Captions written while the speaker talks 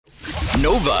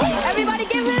Nova. Everybody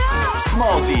give it up!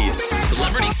 Smallsies.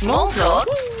 Celebrity Small Talk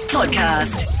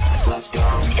Podcast. Let's go.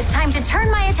 It's time to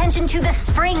turn my attention to the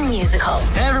spring musical.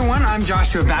 Hey everyone, I'm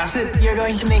Joshua Bassett. You're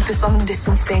going to make this long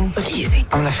distance thing look easy.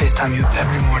 I'm gonna FaceTime you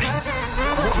every morning.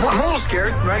 I'm a little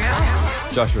scared right now.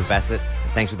 Joshua Bassett,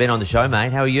 thanks for being on the show,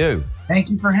 mate. How are you? Thank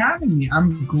you for having me.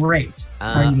 I'm great.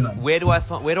 How are you doing? Where do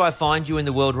I find you in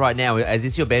the world right now? Is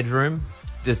this your bedroom?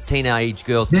 Just teenage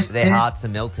girls, their hearts are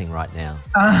melting right now.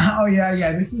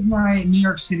 Yeah. This is my New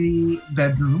York City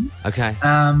bedroom. Okay.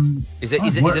 Is it?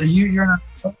 You're not.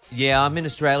 Yeah, I'm in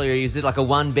Australia. Is it like a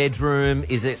one bedroom?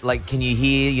 Is it like, can you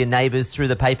hear your neighbours through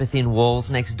the paper thin walls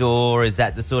next door? Is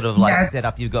that the sort of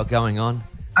setup you've got going on?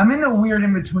 I'm in the weird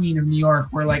in between of New York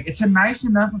where like it's a nice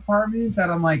enough apartment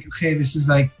that I'm like, okay, this is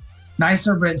like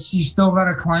nicer, but you still got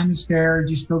to climb the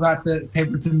stairs. You still got the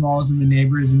paper thin walls and the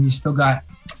neighbors, and you still got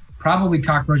probably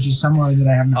cockroaches somewhere that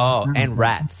I haven't. Oh, and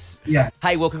rats. Yeah.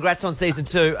 Hey, well, congrats on season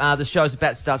 2. The show's about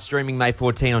to start streaming May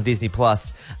 14 on Disney+.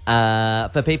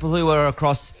 For people who are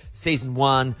across season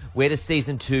 1, where does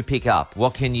season 2 pick up?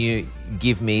 What can you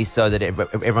give me so that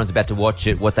everyone's about to watch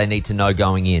it, what they need to know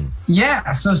going in?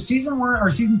 Yeah, so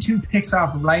season 2 picks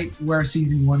off right where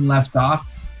season 1 left off.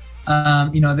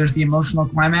 There's the emotional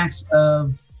climax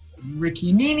of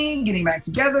Ricky and Nini getting back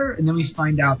together, and then we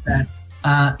find out that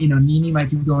Nini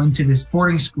might be going to this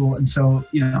boarding school. And so,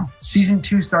 season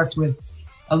 2 starts with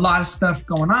a lot of stuff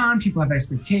going on. People have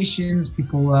expectations.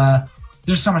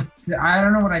 There's so much, I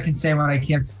don't know what I can say and what I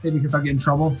can't say because I'll get in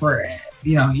trouble for,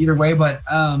 either way. But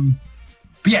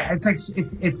yeah,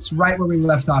 it's right where we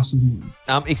left off season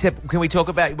 1. Except, can we talk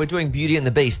about, we're doing Beauty and the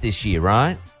Beast this year,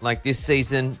 right? Like this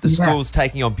season, the school's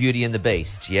taking on Beauty and the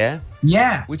Beast, yeah?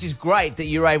 Yeah. Which is great that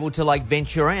you're able to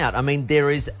venture out. I mean, there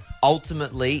is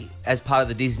ultimately, as part of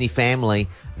the Disney family,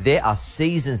 there are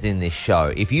seasons in this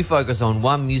show. If you focus on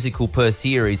one musical per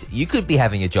series, you could be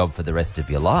having a job for the rest of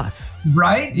your life.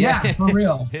 Right? Yeah, for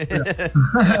real.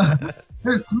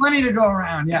 There's plenty to go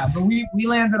around, yeah. But we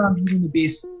landed on Beauty and the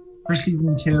Beast for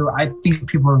season 2. I think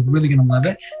people are really going to love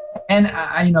it. And,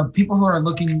 people who are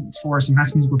looking for some High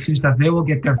School Musical 2 stuff, they will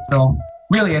get their fill.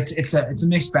 Really, it's a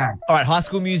mixed bag. All right, High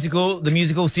School Musical, the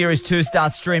musical series 2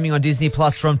 starts streaming on Disney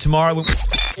Plus from tomorrow.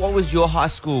 What was your high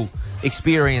school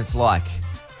experience like?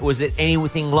 Was it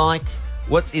anything like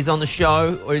what is on the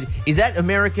show? Or is that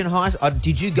American high school?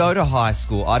 Did you go to high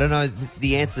school? I don't know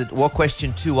the answer. What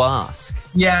question to ask?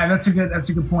 Yeah, that's a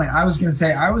good point. I was going to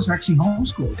say I was actually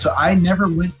homeschooled. So I never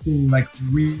went to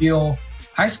real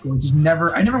high school.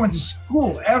 I never went to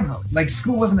school ever.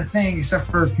 School wasn't a thing except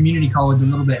for community college a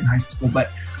little bit in high school.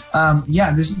 But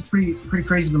this is pretty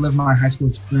crazy to live my high school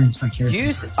experience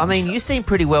vicariously. You seem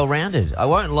pretty well-rounded. I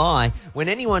won't lie. When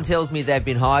anyone tells me they've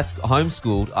been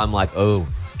homeschooled, I'm like, oh,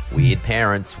 weird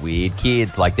parents, weird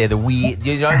kids. They're the weird,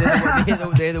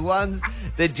 they're the ones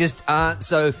that just aren't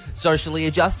so socially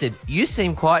adjusted. You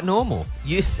seem quite normal.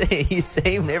 You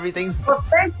seem everything's... Well,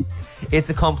 thank you. It's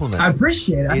a compliment. I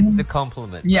appreciate it. It's a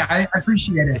compliment. Yeah, I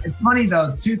appreciate it. It's funny,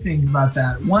 though, 2 things about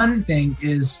that. One thing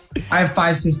is I have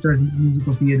 5 sisters in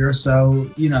musical theater, so,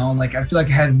 I feel like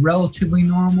I had a relatively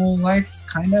normal life,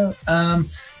 kind of.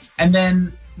 And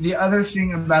then the other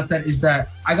thing about that is that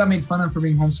I got made fun of for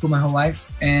being homeschooled my whole life,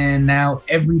 and now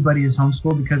everybody is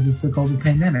homeschooled because it's a global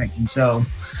pandemic. And so,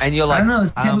 and you're like,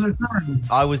 I don't know,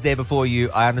 I was there before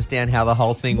you. I understand how the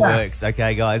whole thing works.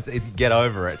 Okay, guys, get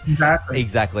over it.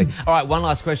 Exactly. All right, one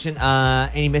last question.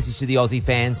 Any message to the Aussie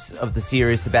fans of the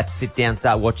series about to sit down,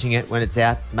 start watching it when it's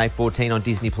out, May 14 on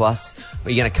Disney+? Are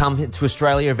you going to come to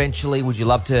Australia eventually? Would you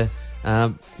love to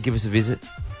give us a visit?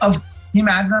 Can you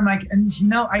imagine? I'm like,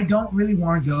 I don't really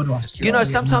want to go to Australia.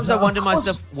 Sometimes I wonder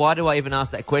myself, why do I even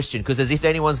ask that question? Because as if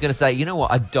anyone's going to say, you know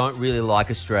what, I don't really like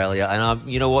Australia, and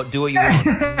you know what, do what you want.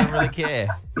 I don't really care.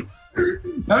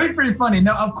 That'd be pretty funny.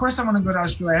 No, of course I want to go to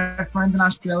Australia. I have friends in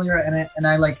Australia, and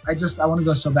I want to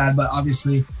go so bad, but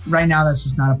obviously right now that's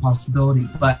just not a possibility.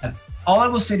 But all I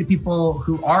will say to people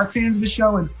who are fans of the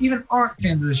show and even aren't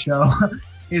fans of the show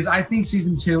is I think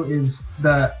season 2 is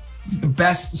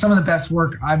some of the best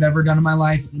work I've ever done in my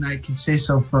life, and I can say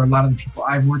so for a lot of the people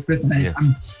I've worked with, and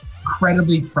I'm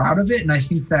incredibly proud of it. And I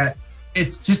think that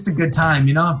it's just a good time,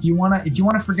 if you want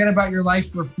to forget about your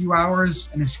life for a few hours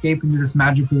and escape into this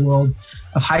magical world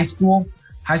of high school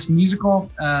High School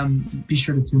Musical. Be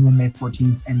sure to tune in May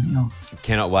 14th. And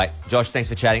Cannot wait. Josh, thanks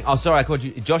for chatting. Oh, sorry, I called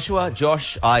you Joshua.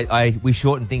 Josh, we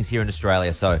shorten things here in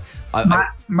Australia, so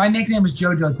my nickname was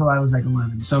JoJo until I was like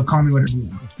 11. So call me whatever you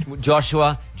want.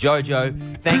 Joshua,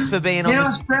 Jojo, thanks for being on.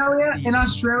 In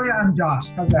Australia, I'm Josh.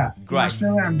 How's that? Great. In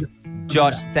Australia, I'm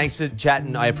Josh, thanks for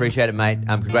chatting. I appreciate it, mate.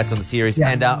 Congrats on the series. Yeah.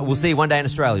 And we'll see you one day in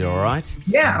Australia, all right?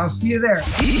 Yeah, I'll see you there.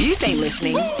 You've been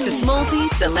listening to Smallzy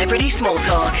Celebrity Small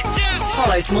Talk. Yes!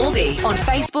 Follow Smallzy on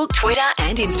Facebook, Twitter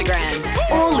and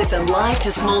Instagram. Or listen live to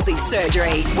Smallzy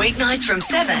Surgery, weeknights from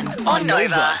 7 on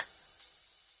Nova.